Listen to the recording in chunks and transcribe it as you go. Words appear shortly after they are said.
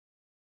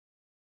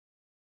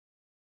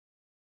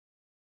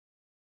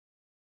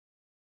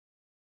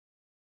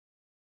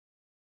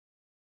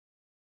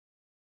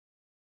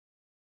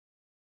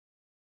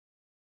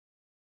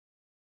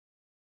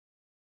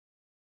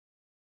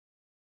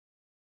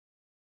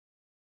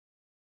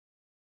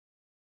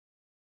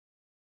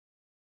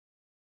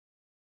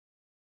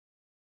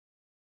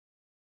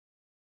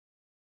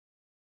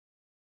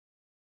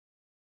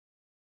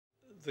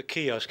The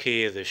kiosk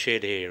here, the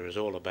shed here, is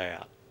all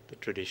about the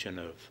tradition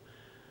of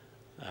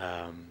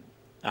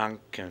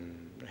Unc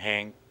and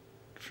Hank,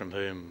 from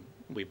whom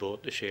we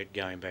bought the shed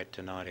going back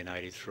to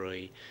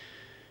 1983.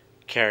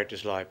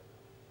 Characters like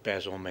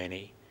Basil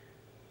Many,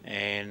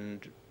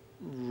 and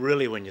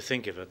really, when you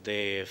think of it,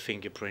 their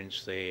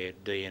fingerprints, their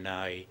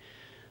DNA,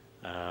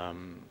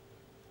 um,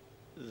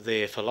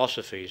 their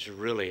philosophies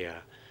really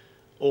are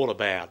all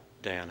about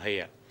down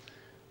here,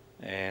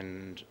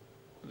 and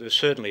they've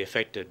certainly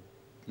affected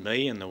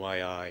me in the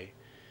way I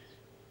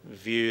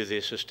view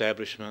this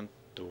establishment,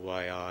 the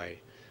way I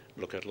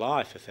look at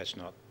life, if that's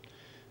not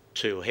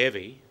too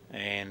heavy,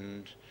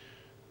 and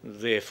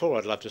therefore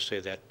I'd love to see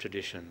that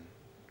tradition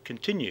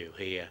continue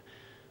here,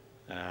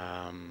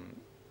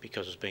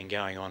 because it's been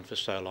going on for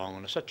so long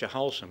and it's such a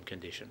wholesome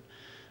tradition,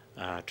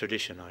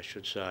 I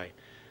should say.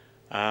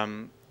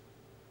 And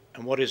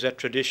what is that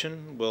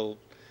tradition? Well,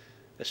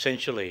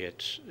 essentially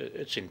it's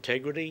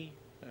integrity,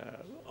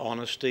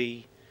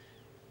 honesty,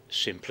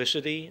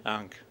 simplicity.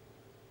 Unc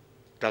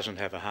doesn't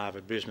have a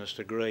Harvard business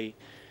degree.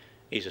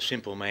 He's a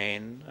simple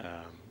man,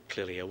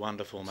 clearly a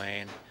wonderful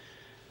man.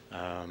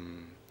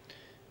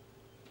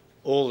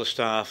 All the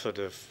staff that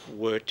have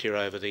worked here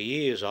over the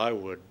years, I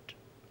would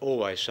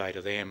always say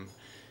to them,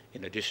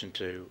 in addition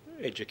to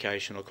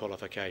educational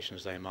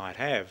qualifications they might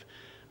have,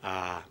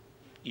 are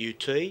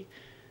UT. They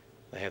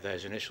have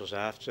those initials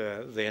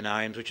after their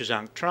names, which is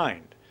Unc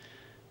trained.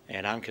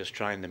 And Unc has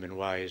trained them in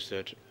ways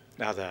that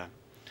other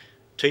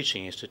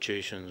teaching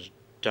institutions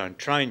don't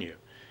train you.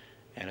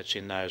 And it's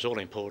in those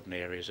all-important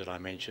areas that I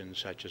mentioned,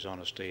 such as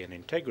honesty and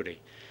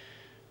integrity.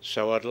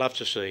 So I'd love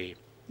to see,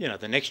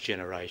 the next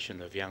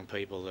generation of young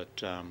people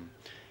that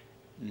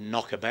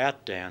knock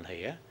about down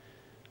here,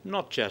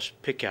 not just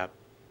pick up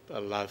a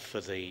love for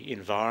the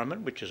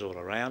environment, which is all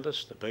around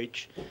us, the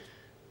beach,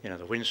 the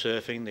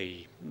windsurfing,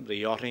 the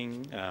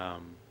yachting,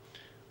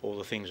 all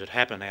the things that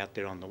happen out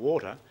there on the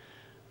water,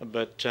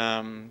 but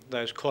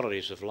those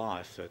qualities of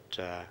life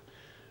that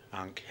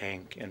Unc,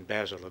 Hank and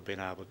Basil have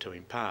been able to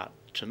impart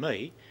to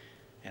me,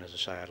 and as I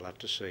say, I'd love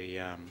to see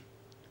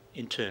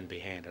in turn be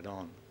handed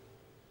on.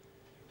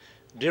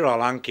 Dear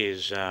old Unc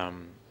is,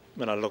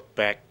 when I look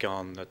back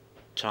on the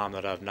time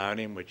that I've known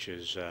him, which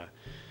is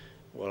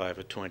well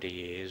over 20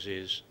 years,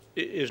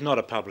 is not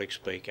a public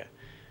speaker.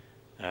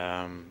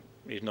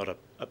 He's not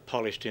a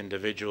polished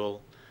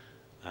individual,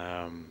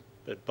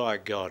 but by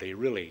God, he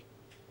really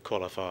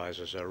qualifies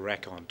as a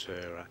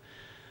raconteur,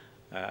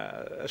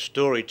 a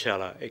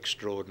storyteller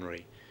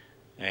extraordinary.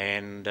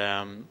 And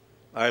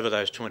over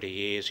those 20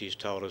 years, he's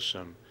told us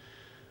some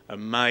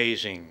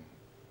amazing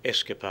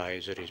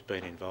escapades that he's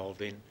been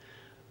involved in,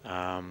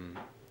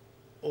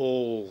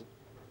 all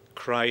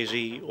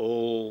crazy,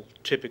 all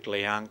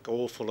typically Unc,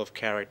 all full of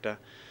character.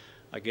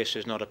 I guess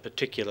there's not a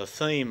particular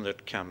theme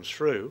that comes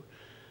through,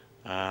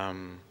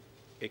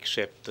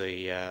 except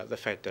the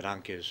fact that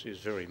Unc is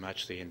very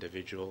much the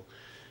individual,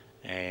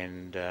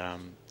 and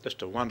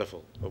just a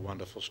wonderful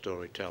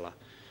storyteller.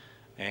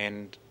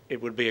 And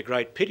it would be a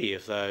great pity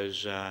if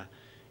those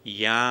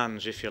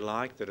yarns, if you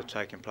like, that have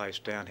taken place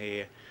down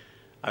here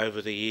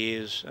over the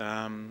years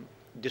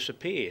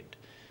disappeared.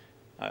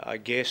 I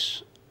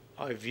guess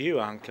I view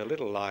Unc a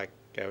little like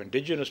our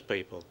Indigenous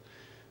people,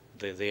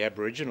 the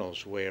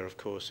Aboriginals, where of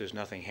course there's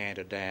nothing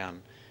handed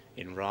down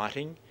in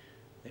writing.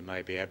 There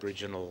may be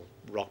Aboriginal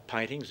rock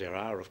paintings, there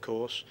are of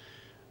course,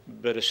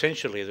 but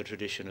essentially the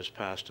tradition is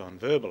passed on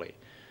verbally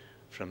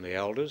from the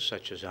elders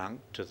such as Unc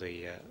to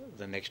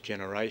the next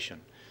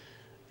generation.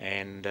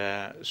 And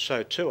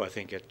so too I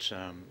think it's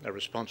a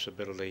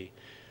responsibility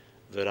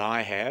that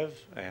I have,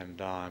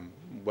 and I'm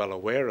well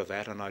aware of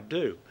that, and I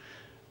do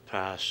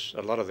pass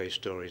a lot of these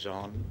stories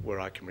on where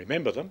I can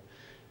remember them,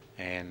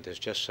 and there's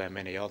just so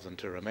many of them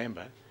to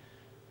remember,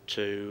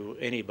 to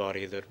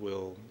anybody that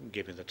will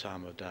give me the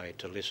time of day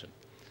to listen,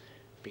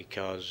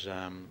 because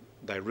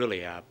they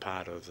really are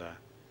part of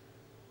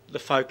the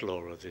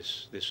folklore of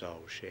this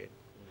old shed.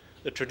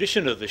 The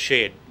tradition of the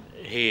shed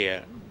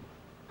here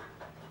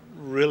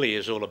really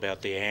is all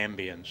about the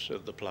ambience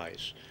of the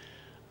place.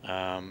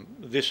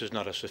 This is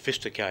not a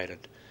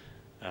sophisticated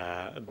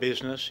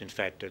business. In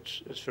fact,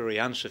 it's very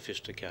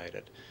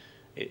unsophisticated.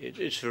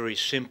 It's very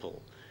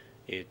simple.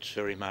 It's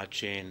very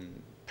much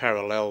in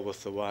parallel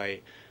with the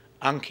way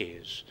Unc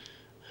is,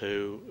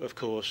 who of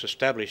course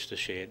established the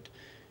shed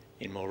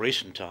in more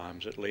recent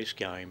times, at least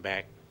going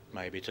back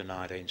maybe to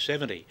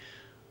 1970,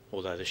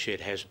 although the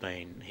shed has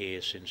been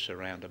here since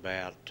around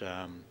about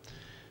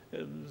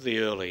the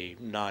early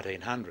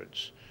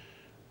 1900s.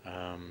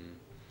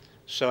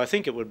 So I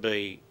think it would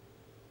be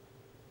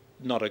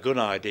not a good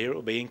idea, it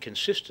would be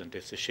inconsistent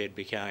if the shed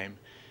became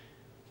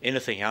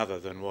anything other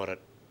than what it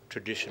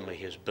traditionally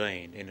has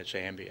been in its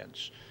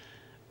ambience.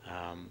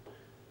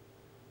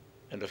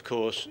 And of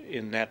course,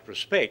 in that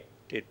respect,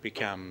 it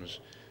becomes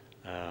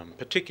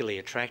particularly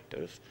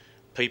attractive.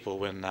 People,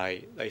 when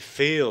they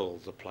feel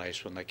the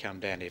place when they come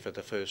down here for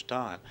the first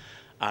time,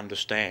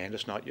 understand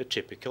it's not your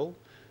typical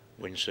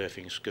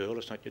windsurfing school.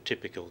 It's not your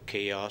typical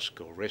kiosk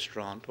or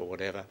restaurant or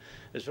whatever.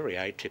 It's very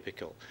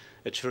atypical.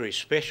 It's very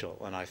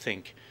special, and I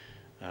think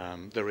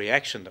the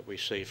reaction that we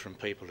see from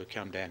people who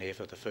come down here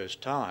for the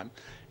first time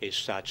is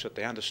such that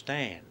they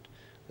understand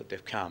that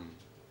they've come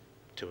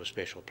to a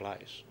special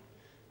place.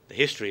 The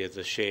history of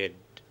the shed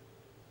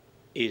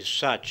is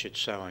such,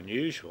 it's so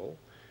unusual,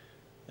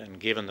 and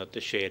given that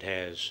the shed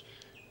has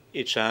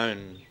its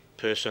own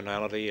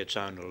personality, its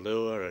own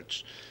allure,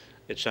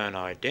 its own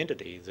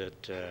identity,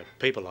 that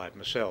people like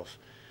myself,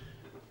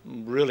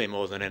 really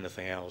more than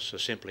anything else, are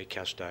simply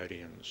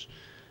custodians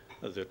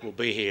that will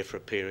be here for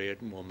a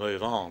period and will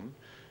move on,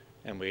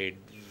 and we'd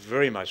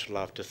very much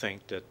love to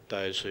think that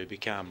those who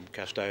become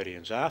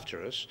custodians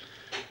after us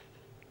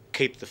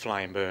keep the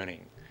flame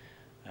burning,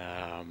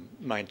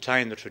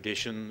 maintain the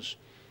traditions,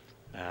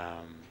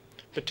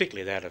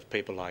 particularly that of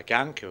people like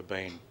Unk, who have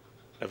been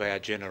of our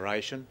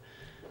generation,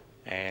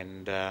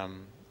 and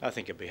I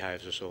think it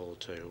behoves us all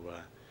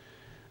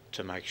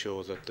to make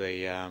sure that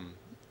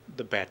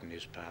the baton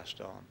is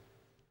passed on.